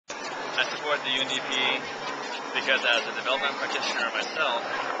I support the UNDP because as a development practitioner myself,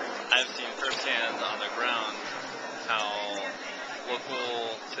 I've seen firsthand on the ground how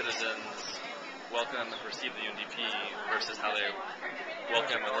local citizens welcome and perceive the UNDP versus how they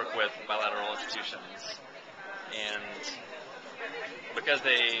welcome and work with bilateral institutions. And because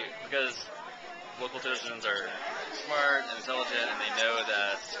local citizens are smart and intelligent and they know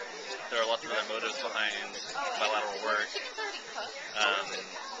that there are lots of other motives behind bilateral work,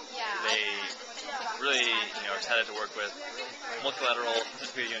 they really are excited to work with multilateral,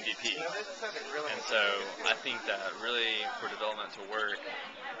 specifically UNDP. And so I think that really for development to work,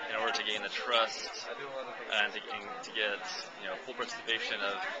 in order to gain the trust and to get full participation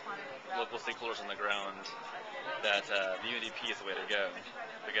of local stakeholders on the ground, that the UNDP is the way to go,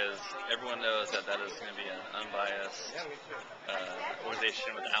 because everyone knows that is going to be an unbiased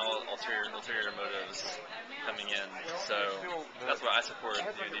organization without ulterior motives coming in. So that's why I support the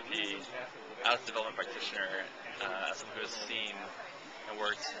UNDP as a development practitioner, as someone who has seen and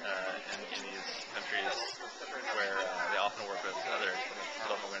worked in these countries where they often